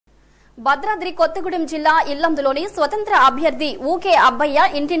భద్రాద్రి కొత్తగూడెం జిల్లా ఇల్లందులోని స్వతంత్ర అభ్యర్థి ఊకే అబ్బయ్య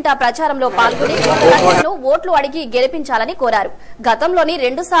ఇంటింటా ప్రచారంలో పాల్గొని ప్రజలను ఓట్లు అడిగి గెలిపించాలని కోరారు. గతంలోని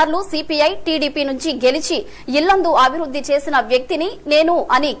 2 సార్లు సిపిఐ టీడీపీ నుంచి గెలిచి ఇల్లందు అభివృద్ది చేసిన వ్యక్తిని నేను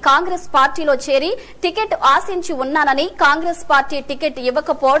అని కాంగ్రెస్ పార్టీలో చేరి టికెట్ ఆశించి ఉన్నానని, కాంగ్రెస్ పార్టీ టికెట్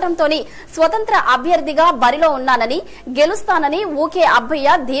ఇవ్వకపోవడంతోనే స్వతంత్ర అభ్యర్థిగా బరిలో ఉన్నానని, గెలుస్తానని ఊకే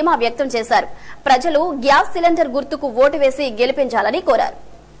అబ్బయ్య ధీమా వ్యక్తం చేశారు. ప్రజలు గ్యాస్ సిలిండర్ గుర్తుకు ఓటు వేసి గెలిపించాలని కోరారు.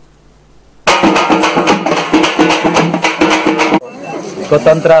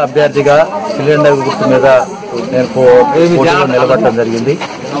 స్వతంత్ర అభ్యర్థిగా సిలిండర్ గుర్తు మీద నేను పోటీలో నిలబడటం జరిగింది.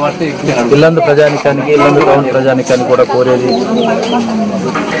 ఇల్లందు ప్రజానికానికి, ఇల్లందు టౌన్ ప్రజానికానికి కూడా కోరేది,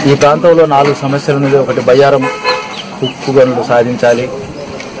 ఈ ప్రాంతంలో 4 సమస్యల మీద ఒకటి బయ్యారం ఉక్కు గనులు సాధించాలి.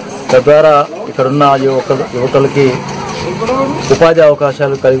 తద్వారా ఇక్కడున్న యువకులకి ఉపాధి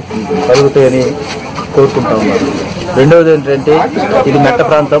అవకాశాలు కలుగుతాయని కోరుకుంటా ఉన్నారు. రెండవది ఏంటంటే, ఇది మెట్ట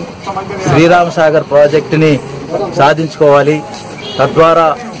ప్రాంతం, శ్రీరామసాగర్ ప్రాజెక్టుని సాధించుకోవాలి. తద్వారా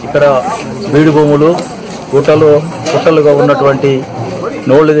ఇక్కడ బీడు భూములు, గుట్టలుగా ఉన్నటువంటి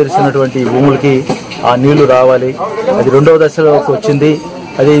నోళ్లు తెరిచినటువంటి భూములకి ఆ నీళ్లు రావాలి. అది 2వ దశలోకి వచ్చింది.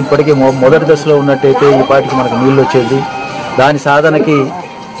 అది ఇప్పటికీ మొదటి దశలో ఉన్నట్టయితే ఈ పాటికి మనకు నీళ్లు వచ్చేది. దాని సాధనకి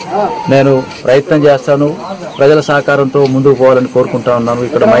నేను ప్రయత్నం చేస్తాను. ప్రజల సహకారంతో ముందుకు పోవాలని కోరుకుంటా ఉన్నాను.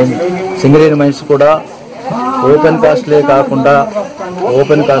 ఇక్కడ సింగరేణి మైన్స్ కూడా ఓపెన్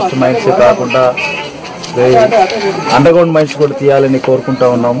కాస్ట్ మైన్సే కాకుండా అండర్గ్రౌండ్ మైన్స్ కూడా తీయాలని కోరుకుంటా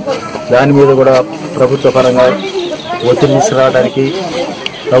ఉన్నాం. దాని మీద కూడా ప్రభుత్వ పరంగా ఒత్తిడి తీసుకురావడానికి,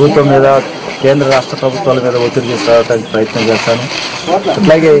 ప్రభుత్వం మీద, కేంద్ర రాష్ట్ర ప్రభుత్వాల మీద ఒత్తిడి తీసుకురావడానికి ప్రయత్నం చేస్తాను.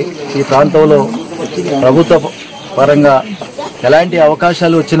 అట్లాగే ఈ ప్రాంతంలో ప్రభుత్వ పరంగా ఎలాంటి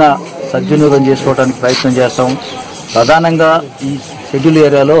అవకాశాలు వచ్చినా సద్వినియోగం చేసుకోవడానికి ప్రయత్నం చేస్తాం. ప్రధానంగా ఈ షెడ్యూల్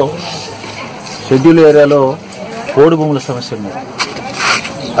ఏరియాలో పోడు భూముల సమస్య ఉంది.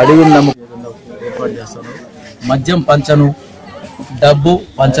 అడవిని ఏర్పాటు చేస్తాను. మద్యం పంచను, డబ్బు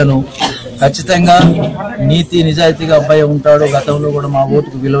పంచను. ఖచ్చితంగా నీతి నిజాయితీగా అబ్బాయి ఉంటాడు. గతంలో కూడా మా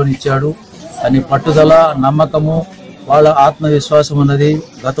ఓటుకు విలువనిచ్చాడు అని పట్టుదల, నమ్మకము, వాళ్ళ ఆత్మవిశ్వాసం ఉన్నది.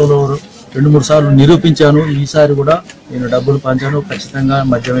 గతంలో 2-3 సార్లు నిరూపించాను. ఈసారి కూడా నేను డబ్బులు పంచాను. ఖచ్చితంగా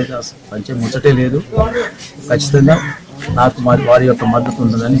మద్యం అయితే పంచే ముచ్చటే లేదు. ఖచ్చితంగా నాకు వారి యొక్క మద్దతు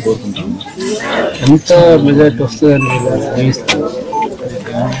ఉంటుందని కోరుకుంటున్నాను. ఎంత మెజారిటీ వస్తుందని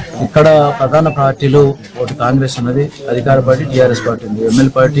ఇక్కడ ప్రధాన పార్టీలు ఒకటి కాంగ్రెస్ ఉన్నది, అధికార పార్టీ టీఆర్ఎస్ పార్టీ ఉంది,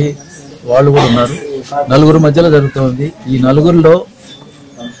 ఎమ్మెల్యే పార్టీ వాళ్ళు కూడా ఉన్నారు. 4 మధ్యలో జరుగుతుంది. ఈ నలుగురిలో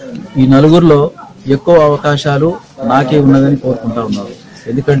ఎక్కువ అవకాశాలు నాకే ఉన్నదని కోరుకుంటా ఉన్నారు.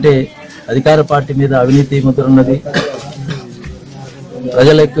 ఎందుకంటే అధికార పార్టీ మీద అవినీతి ముద్ర ఉన్నది,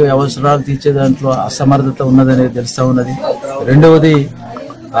 ప్రజల యొక్క అవసరాలు తీర్చే దాంట్లో అసమర్థత ఉన్నదనేది తెలుస్తా ఉన్నది. రెండవది,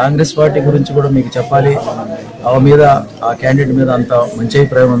 కాంగ్రెస్ పార్టీ గురించి కూడా మీకు చెప్పాలి. ఆ క్యాండిడేట్ మీద అంత మంచి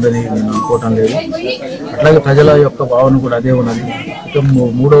అభిప్రాయం ఉందని నేను అనుకోవటం లేదు. అట్లాగే ప్రజల యొక్క భావన కూడా అదే ఉన్నది. ఇక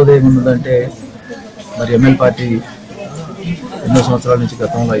మూడవది ఏమున్నదంటే, మరి ఎమ్మెల్యే పార్టీ ఎన్నో సంవత్సరాల నుంచి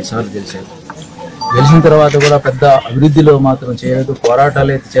గతంలో 5 సార్లు గెలిచిన తర్వాత కూడా పెద్ద అభివృద్ధిలో మాత్రం చేయలేదు.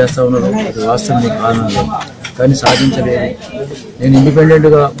 పోరాటాలు అయితే చేస్తా ఉన్నారు, అది వాస్తవం కారణం, కానీ సాధించలేదు. నేను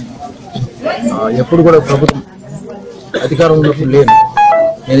ఇండిపెండెంట్గా ఎప్పుడు కూడా ప్రభుత్వం అధికారం ఉన్నప్పుడు లేను.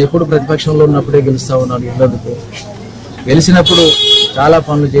 నేను ఎప్పుడు ప్రతిపక్షంలో ఉన్నప్పుడే గెలుస్తా ఉన్నాను. ఇల్లందుకు గెలిచినప్పుడు చాలా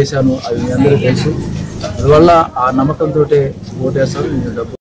పనులు చేశాను, అవి మీ అందరూ తెలుసు. అందువల్ల ఆ నమ్మకంతో ఓటేస్తాను. నేను డబ్బు